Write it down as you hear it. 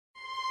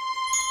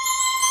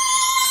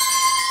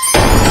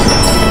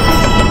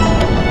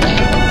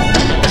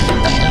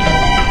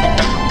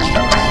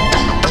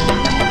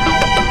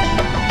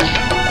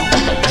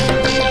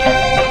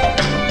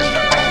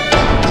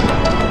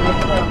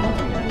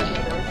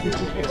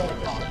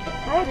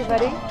Hi,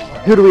 everybody.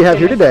 Who do we have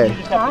here today?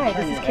 Hi,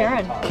 this is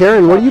Karen.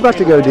 Karen, what are you about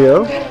to go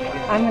do?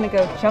 I'm going to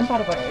go jump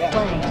out of a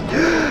plane.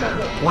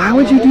 Why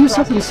would you do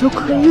something so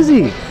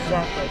crazy?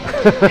 Exactly.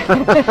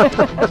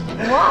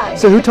 Why?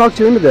 So who talked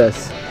you into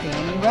this?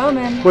 Danny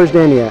Roman. Where's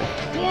Danny at?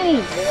 Danny.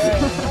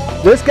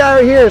 This guy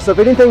right here. So if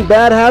anything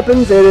bad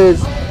happens, it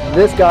is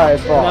this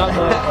guy's fault.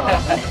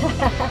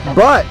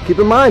 But keep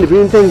in mind, if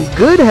anything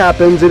good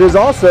happens, it is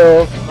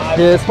also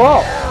his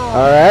fault.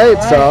 All right.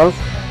 So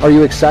are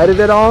you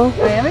excited at all?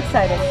 I am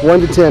excited.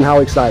 1 to 10,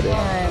 how excited?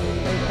 I'm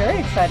very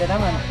excited.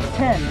 I'm on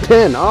 10.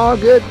 10. Oh,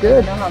 good,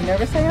 good. You know how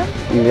nervous I am?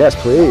 Yes,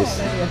 please.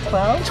 Maybe a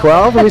 12?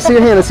 12? Let me see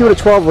your hand. Let's see what a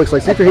 12 looks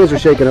like. See if your hands are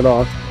shaking at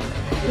all.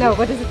 No,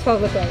 what does a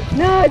 12 look like?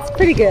 No, it's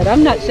pretty good.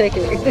 I'm not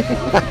shaking. Okay.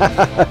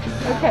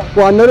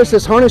 Well, I noticed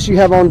this harness you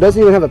have on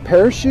doesn't even have a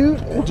parachute.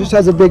 It just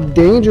has a big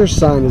danger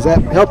sign. Does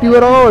that help you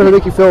at all, or does it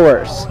make you feel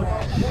worse?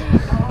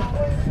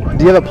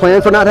 Do you have a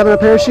plan for not having a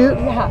parachute?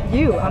 Yeah,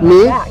 you. I'm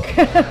Me?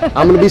 back.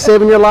 I'm going to be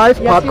saving your life.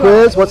 Yes, Pop you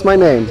quiz. are. What's my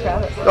name?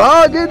 Travis.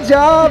 Oh, good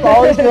job.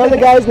 Always know the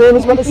guy's name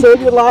is going to save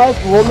your life.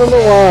 Rule number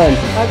 1.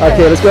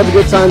 Okay, let's go have a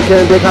good time,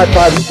 Karen. Big high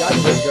five. You got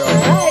this, girl. All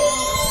right.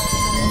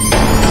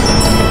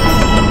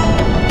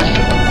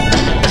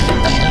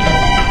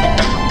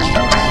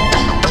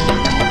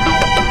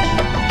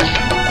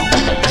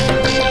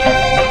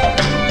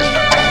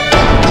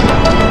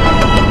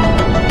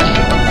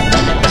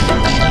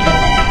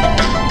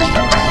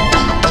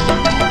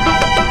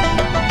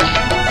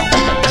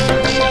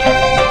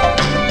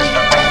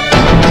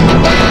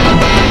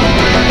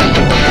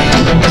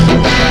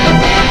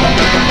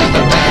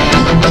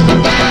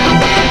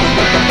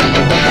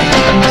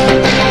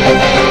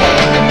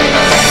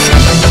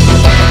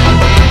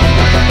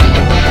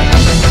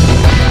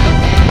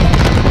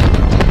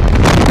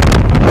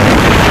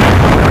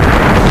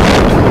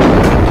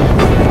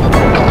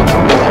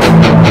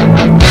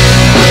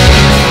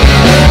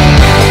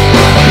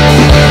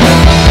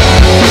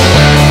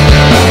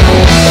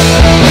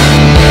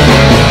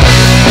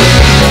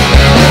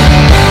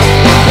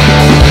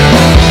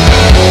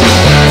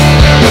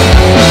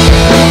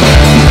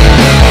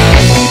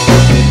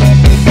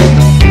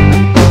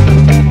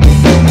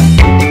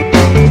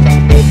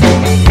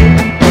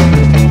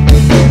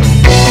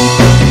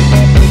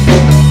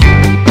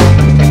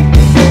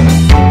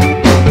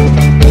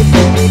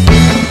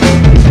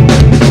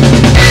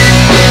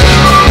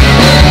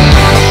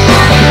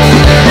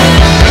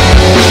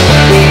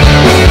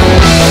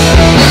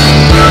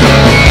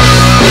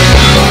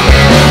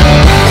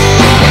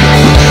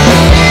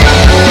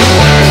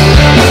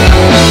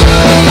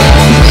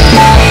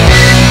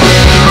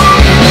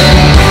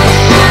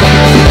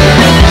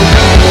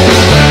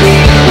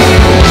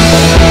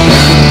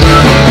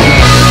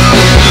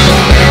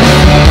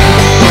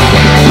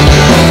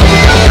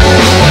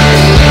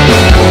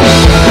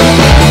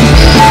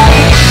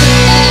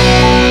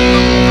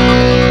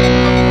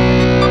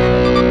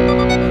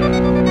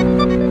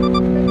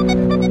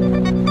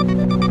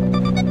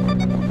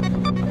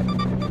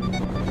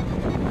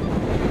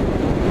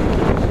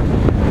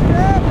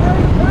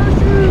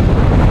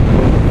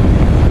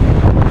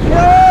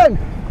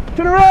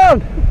 Turn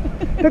around!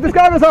 Take the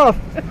skydivers off!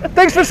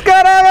 Thanks for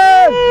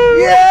skydiving!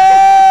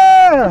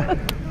 Yeah!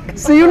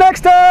 See you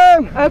next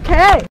time!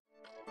 Okay.